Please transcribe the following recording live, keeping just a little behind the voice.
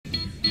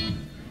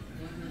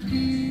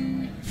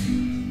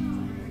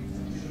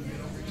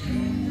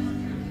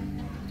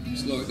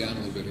slow it down a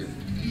little bit here.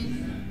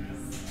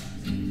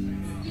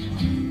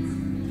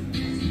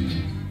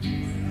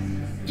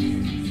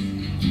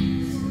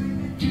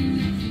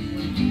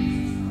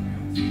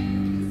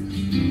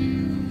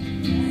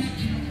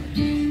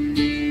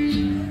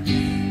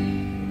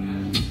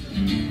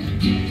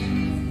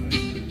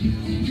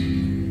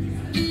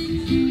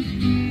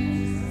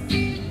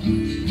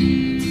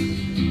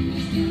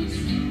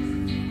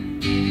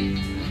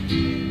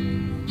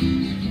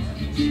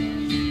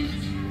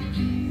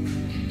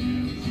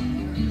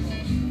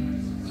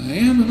 I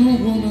am an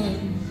old woman,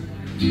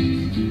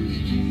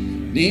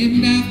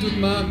 named after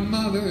my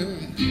mother.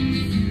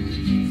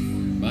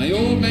 My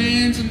old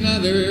man's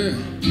another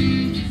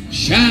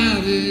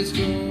child that's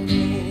grown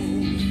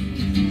old.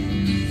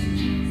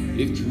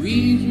 If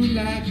dreams were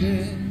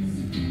lightning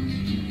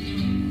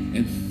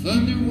and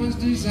thunder was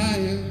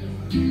desire,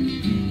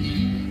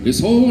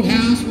 this old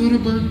house would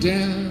have burnt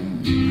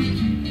down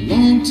a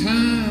long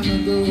time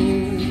ago.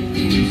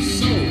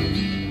 So,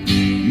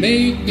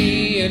 make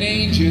me an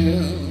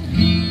angel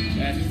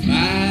that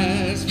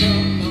flies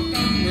from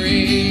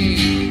Montgomery.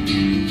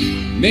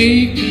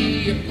 Make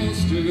me a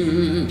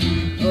poster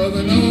of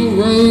an old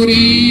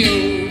rodeo.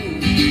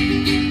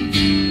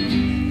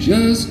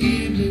 Just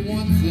give me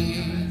one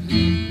thing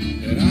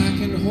that I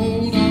can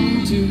hold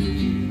on to.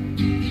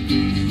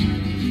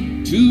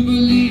 To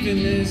believe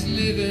in this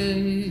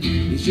living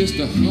is just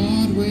a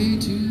hard way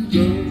to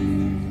go.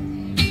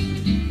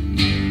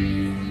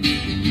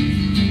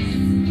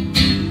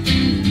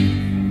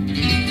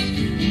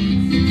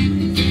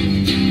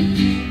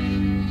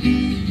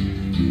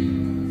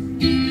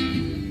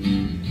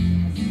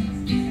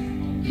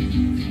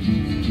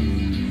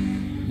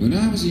 When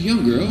I was a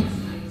young girl,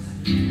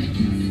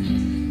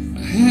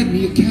 I had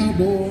me a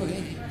cowboy.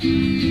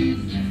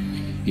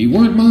 He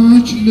weren't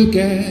much to look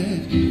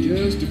at,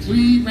 just a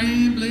free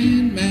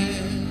rambling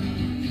man.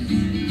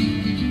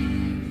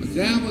 But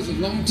that was a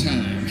long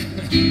time.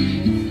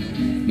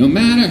 No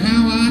matter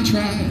how I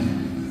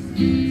tried,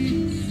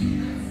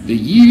 the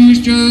years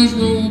just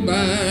rolled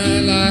by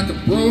like a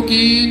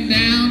broken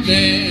down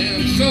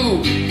dam.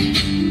 So,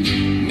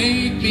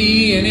 make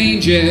me an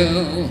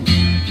angel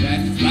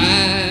that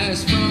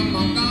flies from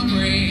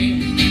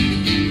Montgomery.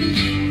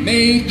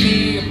 Make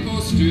me a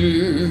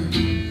poster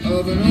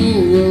of an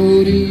old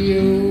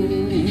rodeo.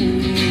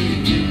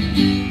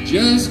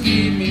 Just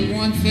give me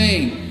one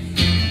thing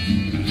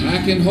I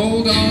can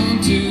hold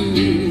on to.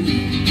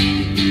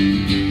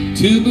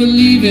 To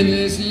believe in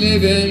this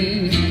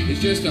living is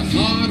just a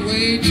hard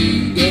way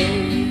to go.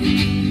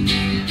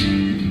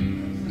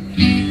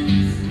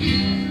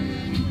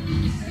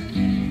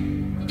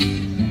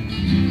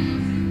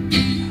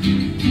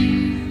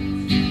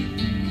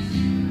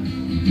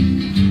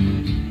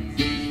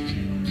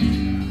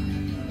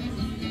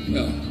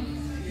 Well,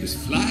 there's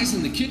flies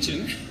in the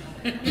kitchen.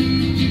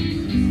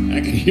 I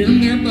can hear them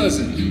there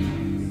buzzing.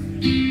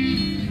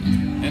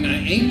 And I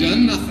ain't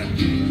done nothing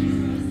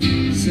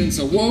since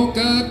I woke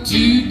up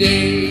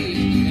today.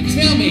 And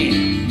tell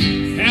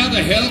me, how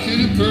the hell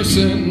can a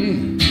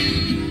person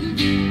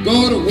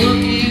go to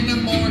work in the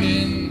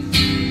morning,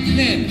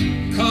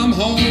 then come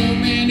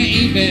home in the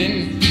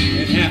evening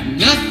and have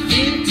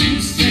nothing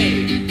to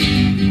say?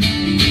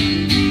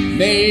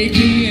 Make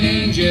me an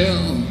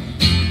angel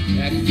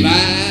that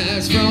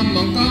flies from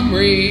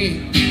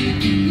Montgomery.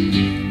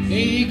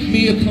 Make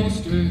me a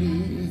poster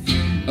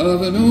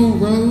of an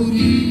old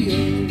rodeo.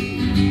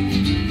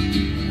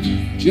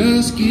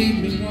 Just give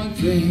me one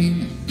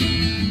thing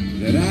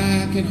that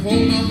I can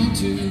hold on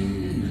to.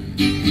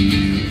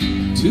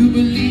 To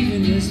believe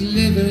in this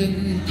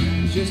living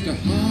is just a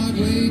hard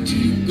way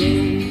to go.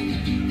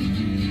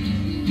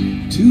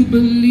 To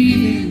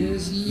believe in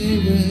this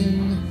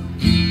living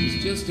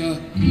is just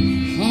a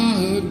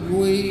hard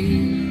way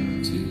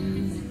to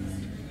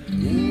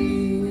go.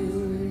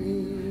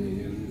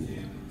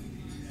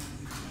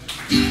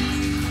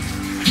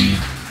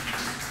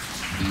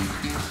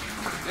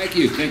 Thank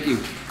you, thank you.